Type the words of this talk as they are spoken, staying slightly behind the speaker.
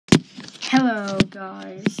Hello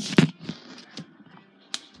guys,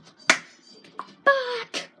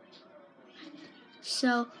 back.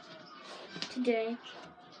 So today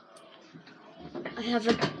I have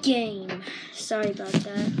a game. Sorry about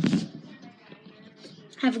that.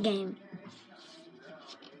 I have a game.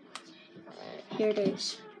 Here it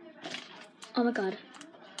is. Oh my god.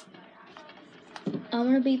 I'm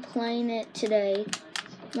gonna be playing it today.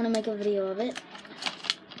 I'm gonna make a video of it.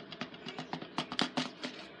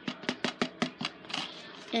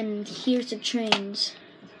 And here's the trains.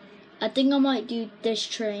 I think I might do this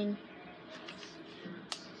train.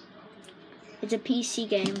 It's a PC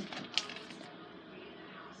game.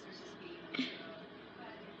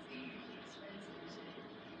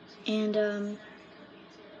 And I'm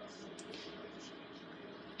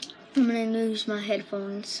gonna use my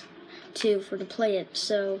headphones too to play it.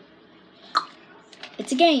 So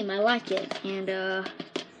it's a game. I like it, and I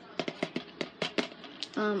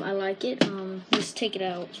like it. Let's take it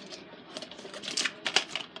out.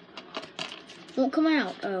 Won't come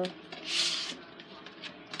out. Oh.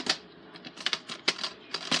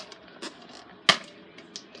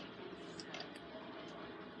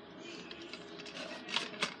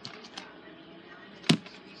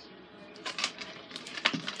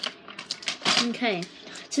 Okay.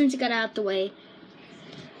 Since it got out the way.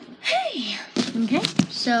 Hey. Okay.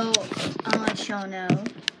 So I'll let y'all know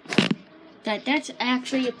that that's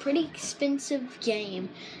actually a pretty expensive game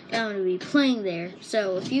that I'm going to be playing there.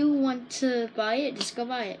 So if you want to buy it, just go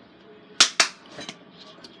buy it.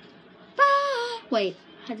 Wait,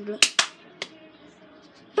 how to do it?